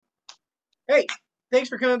Hey, thanks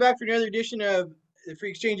for coming back for another edition of the Free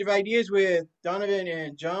Exchange of Ideas with Donovan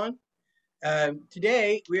and John.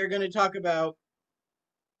 Today, we are going to talk about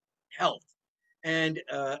health and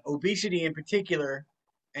obesity in particular,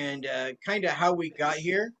 and kind of how we got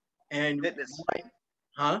here and Fitness. why,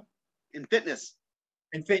 huh? In fitness.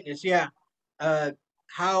 And fitness, yeah. Uh,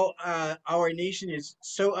 how our nation is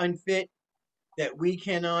so unfit that we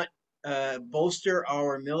cannot bolster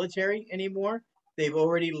our military anymore. They've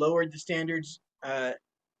already lowered the standards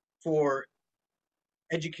for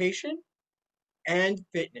education and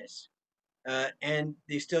fitness, and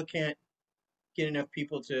they still can't get enough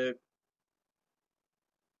people to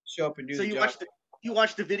show up and do So the you job.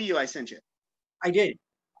 watched the video I sent you. I did.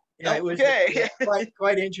 Yeah, it was Okay.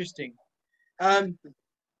 quite interesting. Um,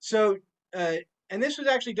 so, uh, and this was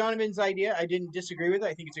actually Donovan's idea. I didn't disagree with it.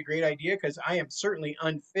 I think it's a great idea because I am certainly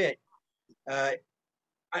unfit. Uh,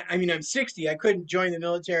 I mean, I'm 60. I couldn't join the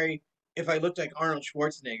military if I looked like Arnold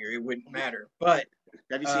Schwarzenegger. It wouldn't matter. But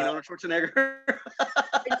Have you seen uh, Arnold Schwarzenegger?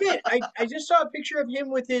 I did. I just saw a picture of him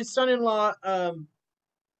with his son-in-law.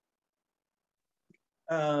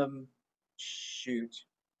 Shoot.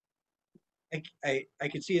 I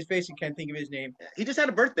can see his face and can't think of his name. He just had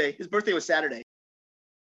a birthday. His birthday was Saturday.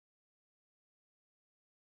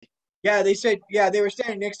 Yeah, they said they were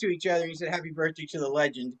standing next to each other. And he said happy birthday to the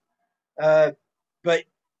legend. Uh, but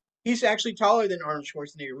he's actually taller than Arnold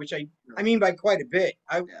Schwarzenegger, which I mean by quite a bit.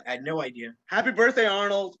 I Yeah. had no idea. Happy birthday,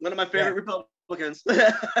 Arnold. One of my Yeah, favorite Republicans.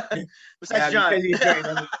 yeah, Besides John. because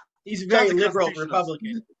he's a very John's a liberal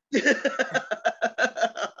constitutionalist. Republican.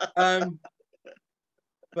 Um,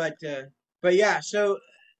 but yeah. So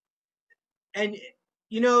and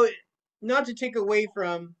you know, not to take away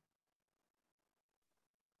from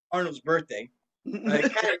Arnold's birthday,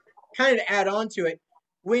 kind of add on to it.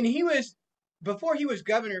 When he was before he was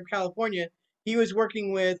governor of California, he was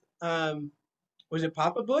working with was it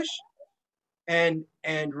Papa Bush and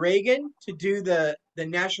Reagan to do the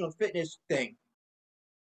national fitness thing,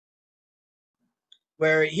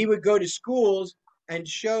 where he would go to schools and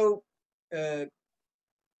show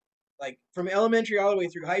like from elementary all the way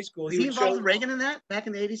through high school. Was He he would involved show. with Reagan in that back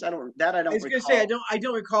in the 80s? I I don't was gonna say recall. I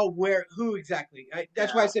don't recall who exactly.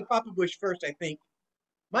 That's why I Yeah. said Papa Bush first. I think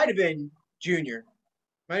might have been Junior,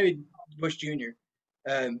 might have been Bush Junior.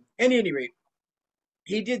 At any rate,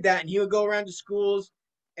 he did that, and he would go around to schools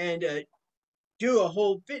and do a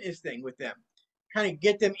whole fitness thing with them, kind of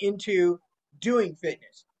get them into doing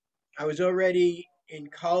fitness. I was already in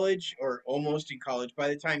college or almost in college by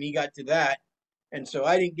the time he got to that, and so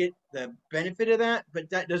I didn't get the benefit of that. But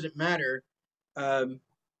that doesn't matter. Um,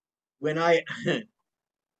 when I I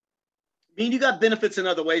mean, you got benefits in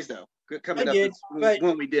other ways, though, I coming up did, but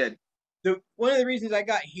when we did. the one of the reasons I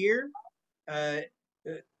got here, uh,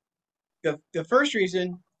 the first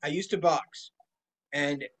reason I used to box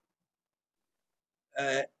and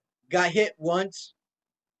uh, got hit once,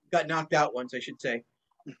 got knocked out once, I should say,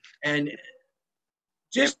 and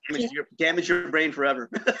just Damage your brain forever.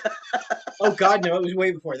 oh god, no, it was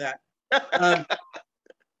way before that. Um,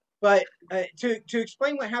 but to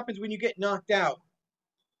explain what happens when you get knocked out,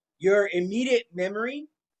 your immediate memory,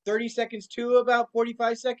 30 seconds to about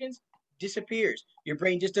 45 seconds, disappears. Your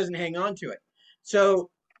brain just doesn't hang on to it. So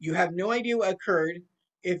you have no idea what occurred.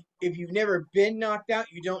 If you've never been knocked out,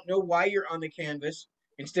 you don't know why you're on the canvas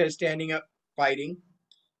instead of standing up fighting.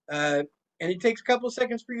 Uh, and it takes a couple of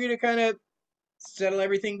seconds for you to kind of settle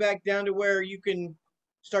everything back down to where you can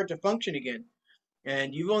start to function again.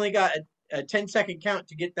 And you've only got a 10-second count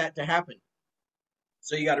to get that to happen.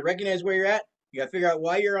 So you got to recognize where you're at. You got to figure out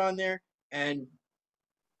why you're on there and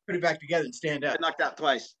put it back together and stand up. Got knocked out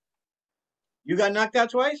twice. You got knocked out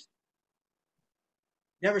twice?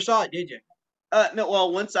 Never saw it, did you? No,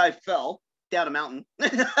 well, once I fell down a mountain.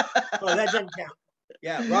 Oh, that doesn't count.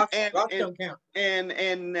 Yeah, rocks don't count.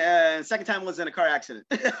 And second time was in a car accident.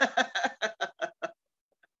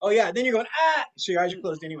 Oh yeah, then you're going so your eyes are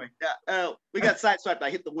closed anyway. Yeah, we got sideswiped. I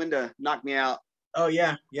hit the window, knocked me out. Oh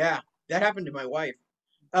yeah, that happened to my wife.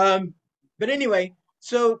 But anyway,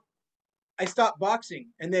 so I stopped boxing,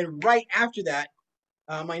 and then right after that,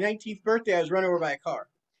 my 19th birthday, I was run over by a car,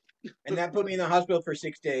 and that put me in the hospital for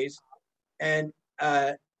 6 days, and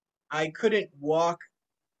I couldn't walk.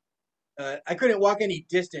 I couldn't walk any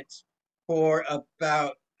distance for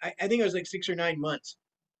about I think it was like 6 or 9 months.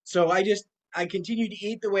 So I continued to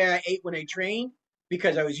eat the way I ate when I trained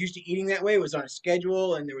because I was used to eating that way. It was on a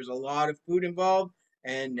schedule, and there was a lot of food involved.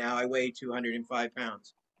 And now I weigh 205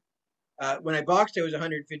 pounds. When I boxed, I was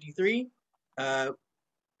 153. Uh,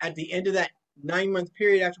 at the end of that 9 month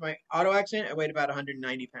period after my auto accident, I weighed about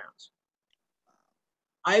 190 pounds.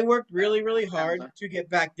 I worked really, really Pounds, hard huh? to get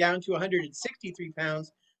back down to 163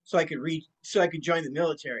 pounds so I could join the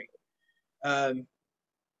military. Um,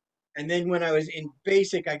 and then when I was in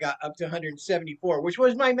basic, I got up to 174, which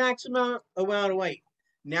was my maximum amount of weight.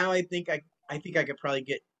 Now I think I could probably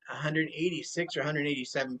get 186 or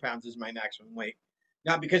 187 pounds is my maximum weight.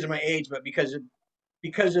 Not because of my age, but because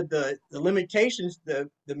of the limitations the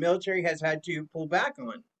military has had to pull back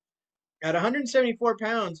on. At 174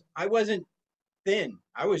 pounds, I wasn't thin.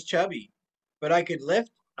 I was chubby, but I could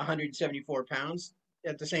lift 174 pounds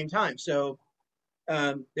at the same time. So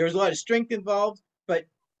there was a lot of strength involved, but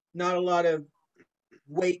not a lot of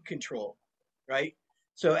weight control, right?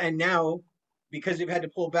 So, and now because they've had to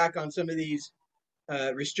pull back on some of these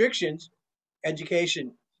restrictions,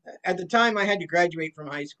 education. At the time, I had to graduate from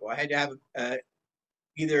high school. I had to have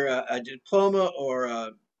either a diploma or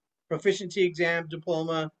a proficiency exam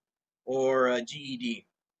diploma or a GED.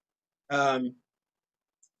 Um,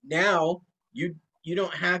 Now you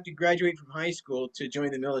don't have to graduate from high school to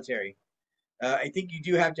join the military. I think you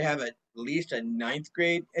do have to have at least a ninth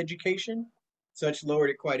grade education, so it's lowered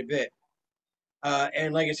it quite a bit.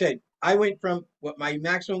 And like I said, I went from what my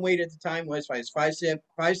maximum weight at the time was. I was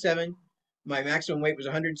 5'7". My maximum weight was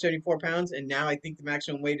 174 pounds, and now I think the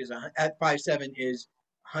maximum weight is at 5'7" is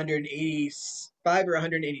 185 or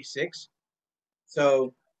 186.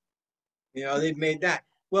 So they've made that.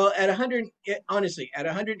 Well, at 100, honestly, at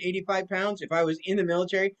 185 pounds, if I was in the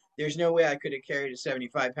military, there's no way I could have carried a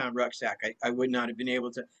 75-pound rucksack. I would not have been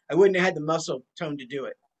able to. I wouldn't have had the muscle tone to do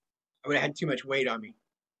it. I would have had too much weight on me.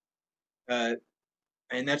 Uh,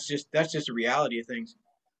 and that's just a reality of things.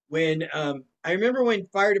 When I remember when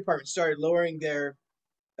fire departments started lowering their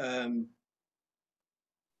um,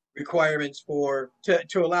 requirements to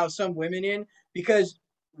allow some women in, because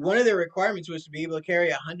one of their requirements was to be able to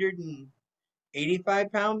carry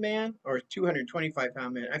 185-pound man or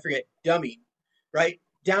 225-pound man, I forget, dummy, right?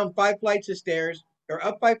 Down 5 flights of stairs, or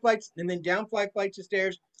up 5 flights and then down 5 flights of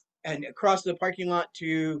stairs and across the parking lot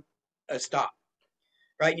to a stop,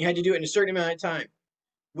 right? And you had to do it in a certain amount of time.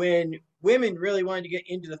 When women really wanted to get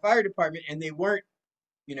into the fire department and they weren't,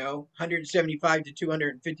 175 to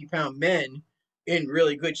 250-pound men in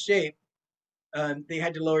really good shape, they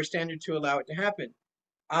had to lower standard to allow it to happen.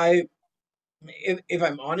 I, if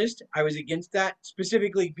I'm honest, I was against that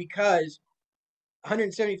specifically because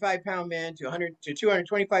 175-pound man to 100 to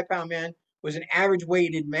 225-pound man was an average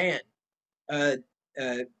weighted man. Uh,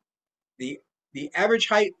 uh, the the average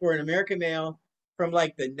height for an American male from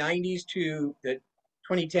like the 90s to the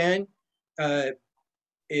 2010 uh,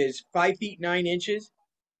 is 5 feet 9 inches,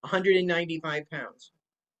 195 pounds.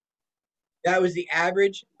 That was the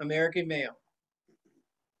average American male.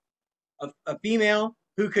 A female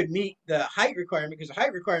who could meet the height requirement, because the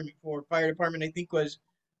height requirement for fire department I think was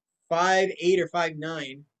 5'8" or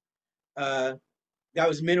 5'9". Uh, that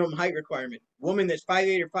was minimum height requirement. Woman that's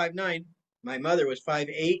 5'8" or 5'9". My mother was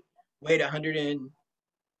 5'8", weighed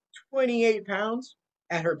 128 pounds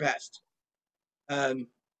at her best. Um,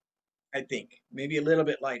 I think maybe a little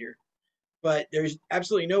bit lighter, but there's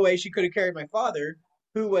absolutely no way she could have carried my father,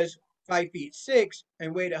 who was 5'6"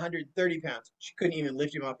 and weighed 130 pounds. She couldn't even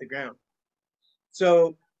lift him off the ground.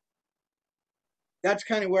 So that's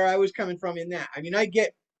kind of where I was coming from in that. I mean, I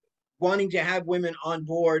get wanting to have women on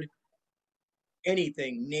board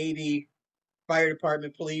anything, Navy, fire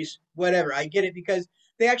department, police, whatever. I get it because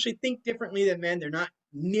they actually think differently than men. They're not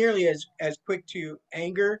nearly as quick to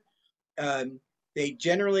anger. They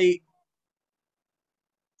generally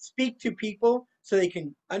speak to people so they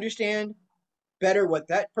can understand better what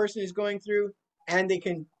that person is going through, and they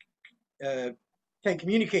uh, can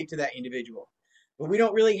communicate to that individual. But we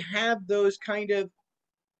don't really have those kind of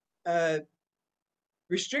uh,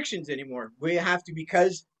 restrictions anymore. We have to,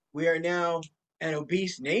 because we are now an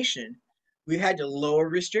obese nation. We've had to lower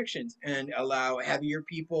restrictions and allow heavier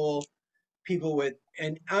people with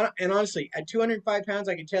and honestly, at 205 pounds,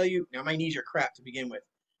 I can tell you now my knees are crap to begin with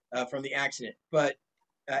from the accident, but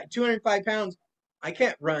at 205 pounds, I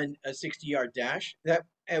can't run a 60-yard dash. That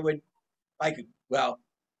I would I could well,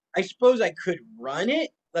 I suppose I could run it.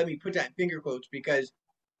 Let me put that in finger quotes because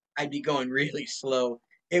I'd be going really slow.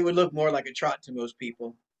 It would look more like a trot to most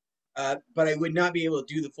people. But I would not be able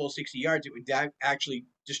to do the full 60 yards. It would actually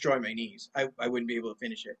destroy my knees. I wouldn't be able to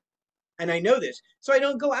finish it. And I know this, so I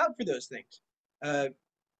don't go out for those things. Uh,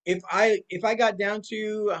 if I got down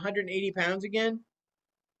to 180 pounds again,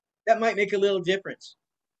 that might make a little difference.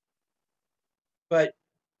 But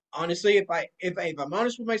honestly, if I'm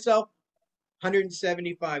honest with myself,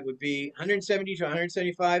 175 would be 170 to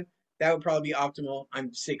 175. That would probably be optimal.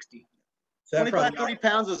 I'm 60, so that 25, probably 30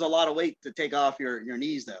 pounds is a lot of weight to take off your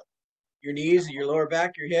knees, though. your knees, your lower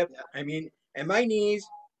back, your hip. Yeah. I mean, and my knees,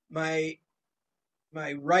 my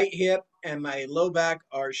my right hip and my low back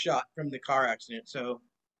are shot from the car accident. So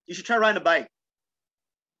You should try riding a bike.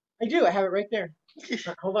 I do. I have it right there.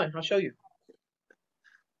 Hold on, I'll show you.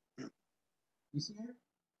 You see that?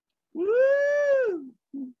 Woo!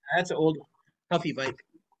 That's an old Huffy bike.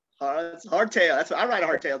 It's hardtail. That's what I ride a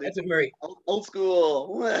hardtail, dude. That's a Murray. Old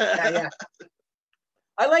school. Yeah, yeah.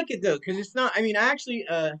 I like it though, because it's not. I mean, I actually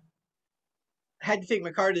had to take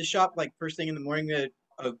my car to the shop like first thing in the morning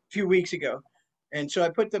a few weeks ago, and so I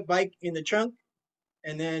put the bike in the trunk,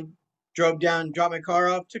 and then drove down, dropped my car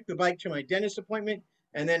off, took the bike to my dentist appointment,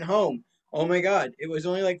 and then home. Oh my God, it was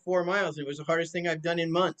only like 4 miles. It was the hardest thing I've done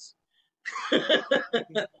in months.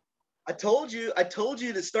 I told you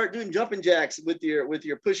to start doing jumping jacks with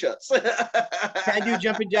your push-ups. Can't do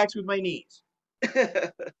jumping jacks with my knees.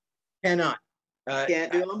 Cannot.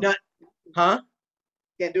 Can't do them? Not, huh?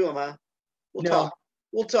 Can't do them, huh? We'll No. talk.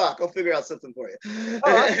 We'll talk. I'll figure out something for you.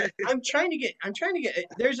 I'm trying to get.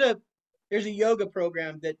 There's a yoga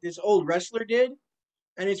program that this old wrestler did,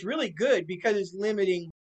 and it's really good because it's limiting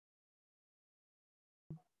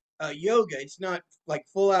yoga. It's not like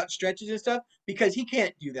full out stretches and stuff because he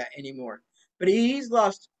can't do that anymore. But he's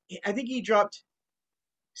lost. I think he dropped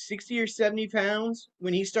 60 or 70 pounds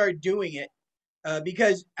when he started doing it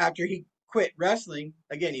because after he quit wrestling,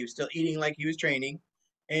 again he was still eating like he was training,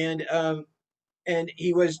 and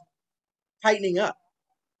he was tightening up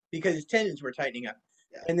because his tendons were tightening up.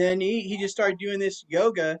 Yeah. And then he just started doing this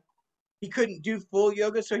yoga. He couldn't do full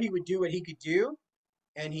yoga, so he would do what he could do,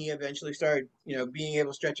 and he eventually started, being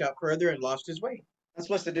able to stretch out further and lost his weight. I'm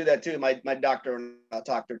supposed to do that too. My doctor, when I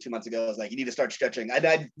talked to her 2 months ago, was like, you need to start stretching.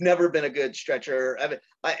 I'd never been a good stretcher.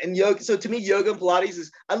 And yoga, so to me, yoga and Pilates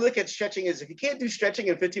is, I look at stretching as if you can't do stretching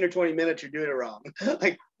in 15 or 20 minutes, you're doing it wrong.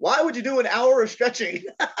 Like, why would you do an hour of stretching?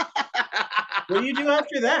 What do you do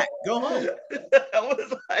after that? Go home. I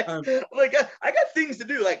was like, I got things to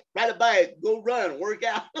do, like ride a bike, go run, work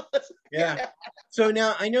out. Yeah. So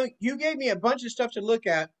now I know you gave me a bunch of stuff to look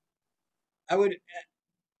at.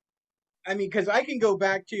 Because I can go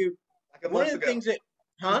back to Like one of the things that,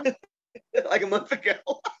 huh? Like a month ago.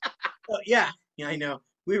 Yeah, I know.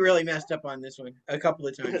 We really messed up on this one a couple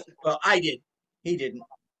of times. Well, I did. He didn't.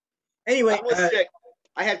 Anyway, I was sick.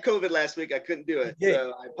 I had COVID last week. I couldn't do it,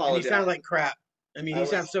 so I apologize. And he sounded like crap. I mean, he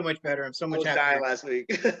sounds so much better. I'm so much happier. I was dying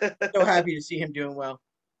last week. So happy to see him doing well.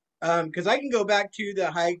 Because I can go back to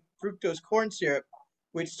the high fructose corn syrup,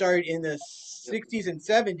 which started in the 60s and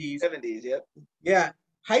 70s. 70s, yep. Yeah.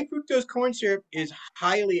 High fructose corn syrup is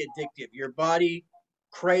highly addictive. Your body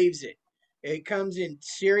craves it. It comes in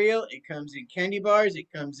cereal. It comes in candy bars.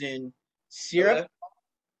 It comes in syrup,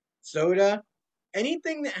 soda.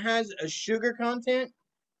 Anything that has a sugar content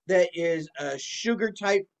that is a sugar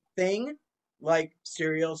type thing, like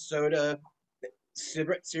cereal, soda,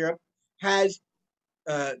 syrup, has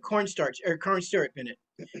cornstarch or corn syrup in it.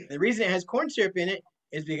 And the reason it has corn syrup in it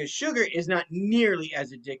is because sugar is not nearly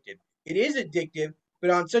as addictive. It is addictive, but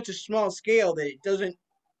on such a small scale that it doesn't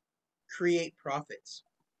create profits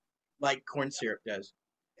like corn syrup does.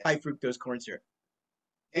 High fructose corn syrup.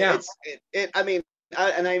 Yeah. I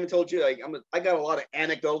even told you, like, I got a lot of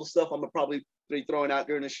anecdotal stuff I'm gonna probably be throwing out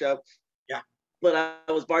during the show. Yeah. But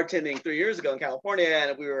I was bartending 3 years ago in California,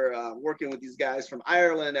 and we were working with these guys from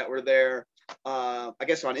Ireland that were there, I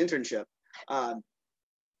guess on internship.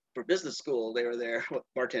 For business school, they were there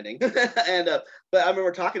bartending. And but I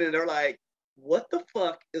remember talking to them, they're like, what the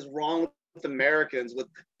fuck is wrong with Americans with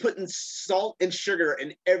putting salt and sugar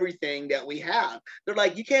in everything that we have? They're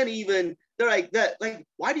like, you can't even, they're like that, like,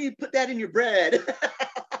 why do you put that in your bread?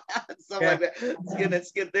 Stuff like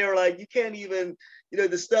that. They were like, you can't even,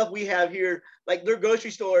 the stuff we have here, like their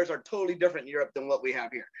grocery stores are totally different in Europe than what we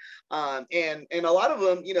have here. And a lot of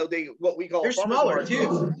them, what we call, they're smaller markets,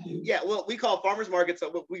 too. Yeah, well, we call farmers markets.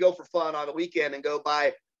 So we go for fun on the weekend and go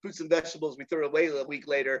buy fruits and vegetables we throw away a week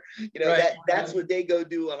later. That's what they go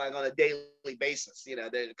do on a daily basis.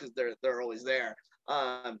 Because they're always there.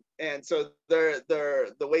 And so they're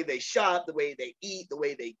the way they shop, the way they eat, the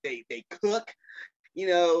way they cook,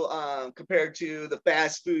 compared to the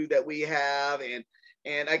fast food that we have.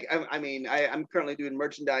 And I'm currently doing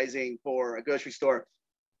merchandising for a grocery store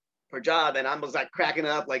for a job, and I was like cracking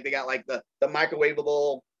up, like they got like the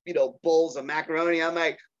microwavable, bowls of macaroni. I'm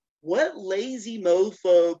like, what lazy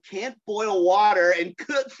mofo can't boil water and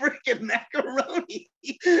cook freaking macaroni?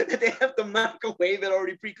 They have to microwave it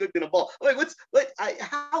already pre-cooked in a bowl. I'm like,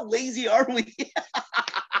 how lazy are we?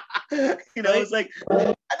 It's like,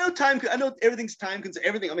 I know everything's time consuming.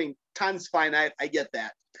 Everything, I mean, time's finite. I get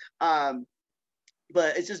that.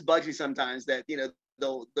 But it just bugs me sometimes that,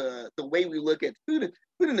 the way we look at food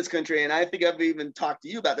in this country, and I think I've even talked to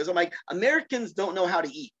you about this. I'm like, Americans don't know how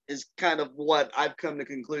to eat is kind of what I've come to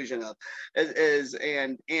conclusion of.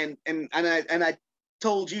 I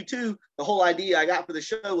told you too, the whole idea I got for the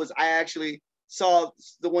show was I actually saw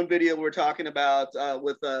the one video we were talking about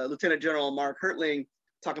with Lieutenant General Mark Hertling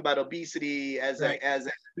talk about obesity as a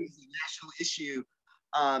national issue.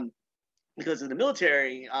 Because of the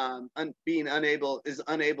military being unable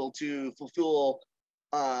to fulfill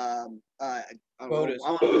quotas. I don't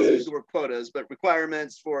want to use the word quotas, but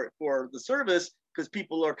requirements for the service, because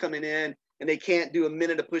people are coming in and they can't do a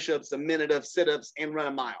minute of push-ups, a minute of sit-ups, and run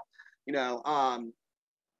a mile.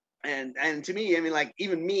 And to me, I mean, like,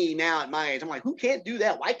 even me now at my age, I'm like, who can't do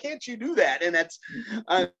that? Why can't you do that? And that's,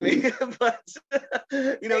 I mean, but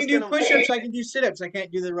I can do push-ups, I can do sit-ups, I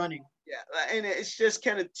can't do the running. Yeah, and it's just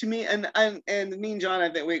kind of, to me, and me and John, I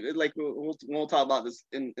think we'll talk about this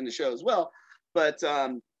in the show as well. But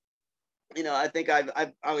I think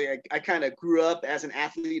I kind of grew up as an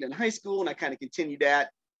athlete in high school, and I kind of continued that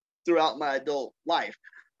throughout my adult life.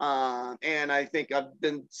 And I think I've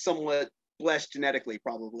been somewhat blessed genetically,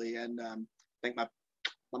 probably, and thank my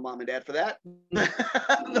mom and dad for that.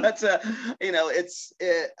 But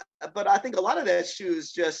but I think a lot of that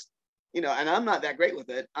is just, and I'm not that great with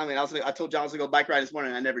it. I mean, I told John I was gonna go bike ride this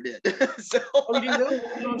morning, and I never did. So, oh, you didn't go?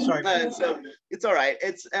 Oh, I'm sorry. So it's all right.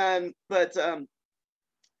 It's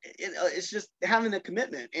it's just having a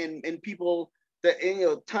commitment and people that,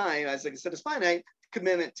 time, as like I said, is finite.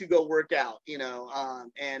 Commitment to go work out,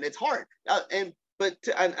 and it's hard. But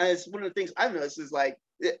as one of the things I've noticed is, like,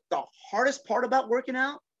 the hardest part about working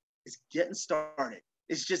out is getting started.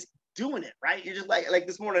 It's just doing it, right? You're just like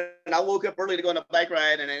this morning, I woke up early to go on a bike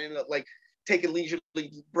ride, and I ended up like taking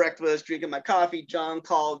leisurely breakfast, drinking my coffee. John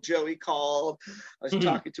called, Joey called. I was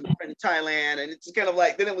talking to a friend in Thailand, and it's kind of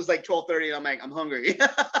like, then it was like 12:30, and I'm like, I'm hungry.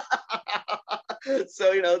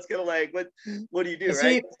 So, it's kind of like, what do you do,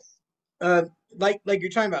 right? Like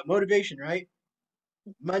you're talking about motivation, right?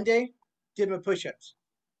 Monday, did my push-ups.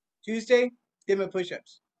 Tuesday, did my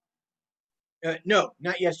push-ups. No,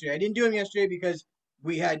 not yesterday. I didn't do them yesterday because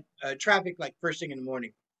we had traffic like first thing in the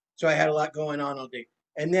morning. So I had a lot going on all day.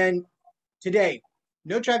 And then today,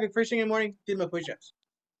 no traffic first thing in the morning, did my push-ups.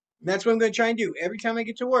 And that's what I'm going to try and do. Every time I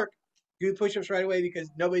get to work, do the push-ups right away because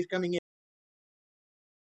nobody's coming in.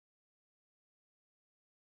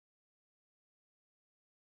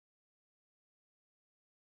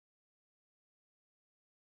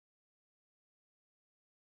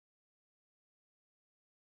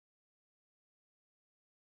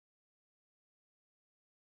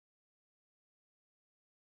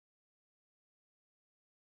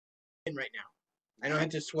 Right now. I don't have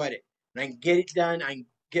to sweat it. And I can get it done. I can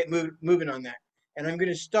get moving on that. And I'm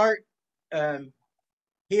going to start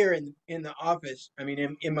here in the office. I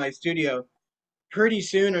mean, in my studio. Pretty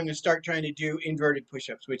soon, I'm going to start trying to do inverted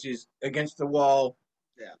push-ups, which is against the wall,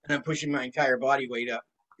 and I'm pushing my entire body weight up.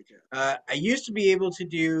 I used to be able to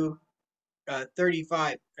do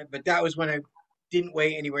 35, but that was when I didn't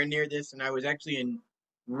weigh anywhere near this, and I was actually in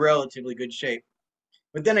relatively good shape.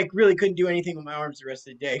 But then I really couldn't do anything with my arms the rest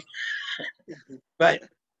of the day.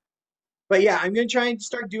 but yeah, I'm gonna try and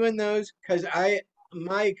start doing those because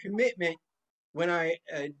my commitment when I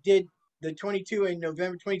did the 22 a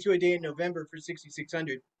day in November for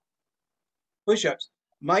 6,600 push-ups.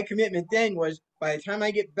 My commitment then was by the time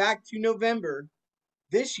I get back to November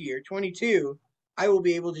this year, 22, I will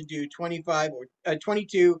be able to do 25 or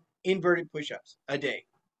 22 inverted push-ups a day.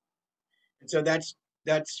 And so that's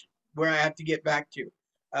where I have to get back to.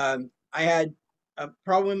 I had a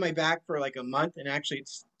problem in my back for like a month, and actually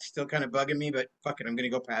it's still kind of bugging me, but fuck it, I'm going to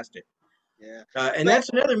go past it. Yeah. And that's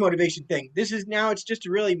another motivation thing. It's just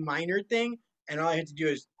a really minor thing, and all I have to do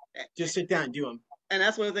is just sit down and do them. And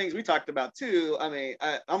that's one of the things we talked about too. I mean,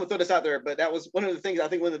 I'm gonna throw this out there, but that was one of the things, I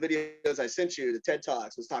think one of the videos I sent you, the TED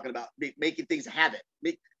Talks, was talking about making things a habit,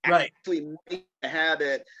 actually make a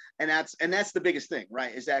habit, and that's the biggest thing,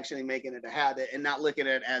 right? Is actually making it a habit and not looking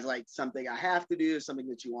at it as like something I have to do, something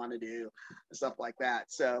that you want to do, and stuff like that.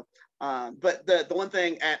 So, but the one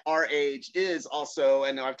thing at our age is also,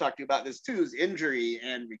 and I've talked to you about this too, is injury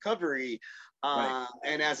and recovery.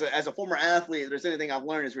 And as a former athlete, if there's anything I've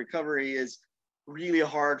learned, is recovery is really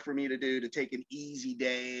hard for me to do, to take an easy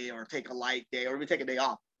day or take a light day or even take a day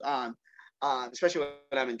off, especially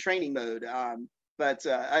when I'm in training mode. But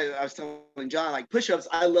I was telling John, like, push-ups,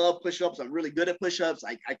 I love push-ups. I'm really good at push-ups.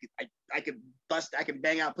 I can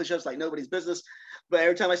bang out push-ups like nobody's business. But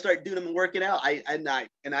every time I start doing them and working out,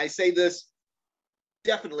 I say this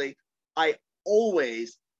definitely, I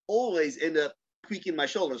always end up tweaking my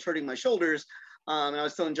shoulders, hurting my shoulders. And I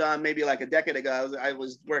was telling John maybe like a decade ago, I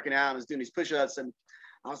was working out, I was doing these push-ups, and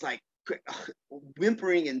I was like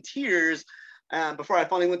whimpering in tears before I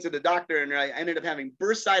finally went to the doctor, and I ended up having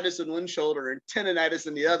bursitis in one shoulder and tendonitis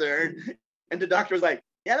in the other. And the doctor was like,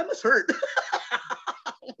 "Yeah, that must hurt."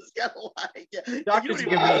 I was kind of like, yeah, Doctors can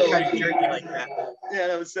be kind of jerky like that. Yeah,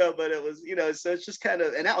 no, so, but it was, so it's just kind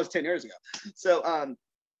of, and that was 10 years ago. So,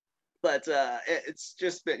 but it's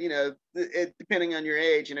just that, depending on your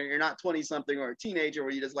age, you're not 20 something or a teenager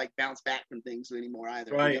where you just like bounce back from things anymore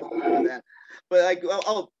either. Right. But like,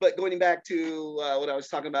 but going back to what I was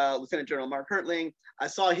talking about, Lieutenant General Mark Hertling, I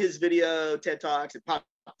saw his video, TED Talks, it popped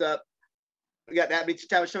up. We got that much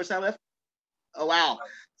time left. Oh, wow.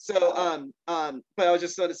 So, but I was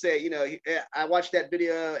just going to say, I watched that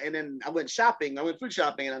video and then I went shopping. I went food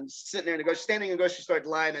shopping and I'm sitting there and standing in the grocery store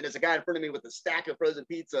line, and there's a guy in front of me with a stack of frozen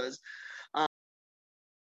pizzas.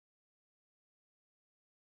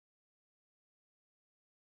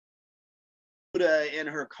 In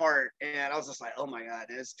her cart, and I was just like, oh my God.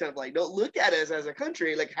 And it's kind of like, don't look at us as a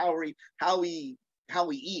country, like how we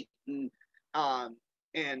eat, and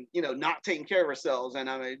not taking care of ourselves. And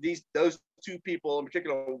I mean, those two people in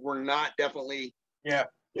particular were not definitely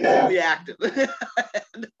reactive. And,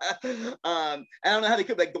 I don't know how they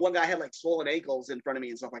could, like the one guy had like swollen ankles in front of me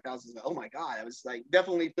and stuff like that. I was just like, oh my God. I was like,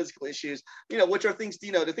 definitely physical issues, which are things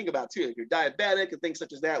to think about too. If you're diabetic and things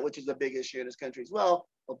such as that, which is a big issue in this country as well,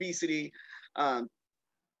 obesity, all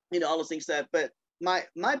those things but my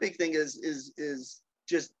big thing is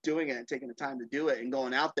just doing it and taking the time to do it and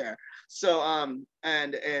going out there. So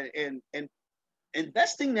and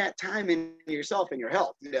investing that time in yourself and your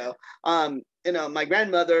health. My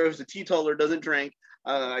grandmother, who's a teetotaler, doesn't drink.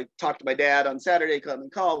 I talked to my dad on Saturday, come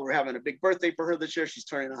and call. We're having a big birthday for her this year. She's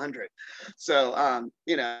turning 100. So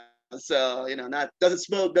not doesn't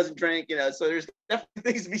smoke, doesn't drink. So there's definitely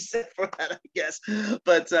things to be said for that, I guess.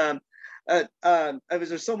 But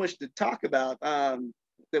there's so much to talk about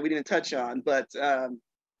that we didn't touch on. But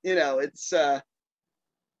it's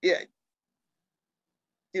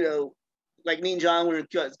like me and John were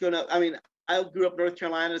going up. I mean, I grew up in North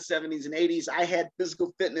Carolina in the 70s and 80s. I had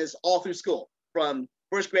physical fitness all through school, from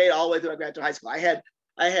first grade all the way through I graduated to high school. I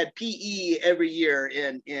had PE every year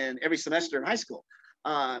in every semester in high school,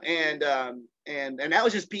 and that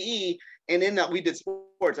was just PE. And then we did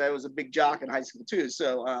sports. I was a big jock in high school too.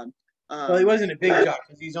 So well, he wasn't a big jock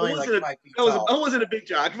because he's only like 5 feet tall. I wasn't a big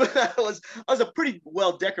jock, but I was a pretty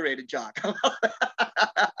well decorated jock.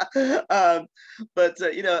 But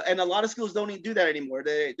and a lot of schools don't even do that anymore.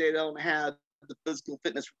 They don't have the physical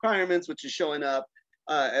fitness requirements, which is showing up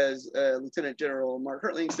as Lieutenant General Mark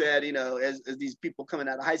Hertling said. As these people coming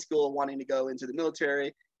out of high school wanting to go into the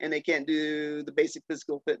military, and they can't do the basic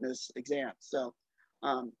physical fitness exam. So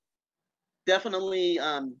definitely,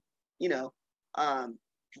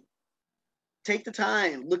 take the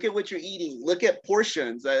time, look at what you're eating, look at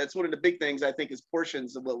portions. That's one of the big things I think is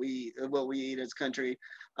portions of what we eat as a country.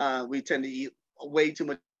 We tend to eat way too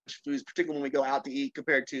much foods, particularly when we go out to eat,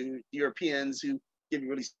 compared to Europeans who give you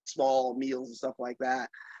really small meals and stuff like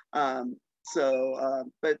that.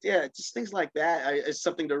 But yeah, just things like that is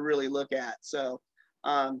something to really look at. So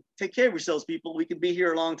take care of yourselves, people. We can be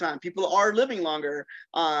here a long time. People are living longer.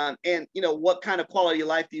 And what kind of quality of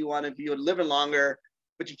life do you want to be living longer,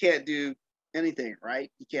 but you can't do anything,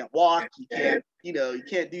 right? You can't walk, you can't, you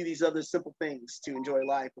can't do these other simple things to enjoy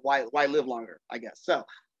life. Why live longer, I guess. So,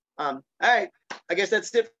 all right, I guess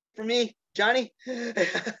that's it for me, Johnny.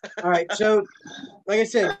 All right, so like I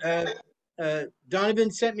said,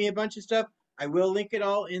 Donovan sent me a bunch of stuff. I will link it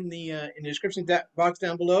all in the description box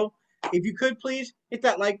down below. If you could please hit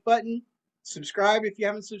that like button, subscribe if you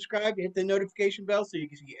haven't subscribed, hit the notification bell so you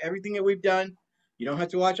can see everything that we've done. You don't have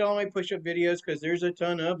to watch all my push-up videos because there's a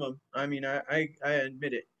ton of them. I mean, I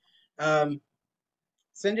admit it.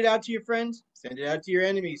 Send it out to your friends. Send it out to your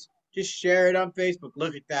enemies. Just share it on Facebook.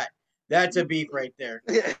 Look at that. That's a beef right there.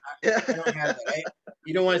 I don't have that.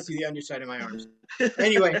 You don't want to see the underside of my arms.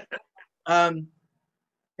 Anyway,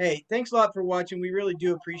 hey, thanks a lot for watching. We really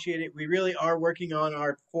do appreciate it. We really are working on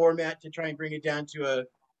our format to try and bring it down to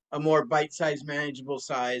a more bite-sized, manageable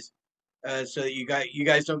size, so that you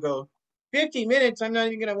guys don't go 50 minutes. I'm not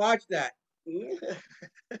even going to watch that.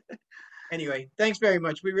 Anyway, thanks very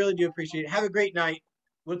much. We really do appreciate it. Have a great night.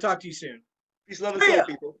 We'll talk to you soon. Peace, love, and soul,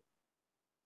 people.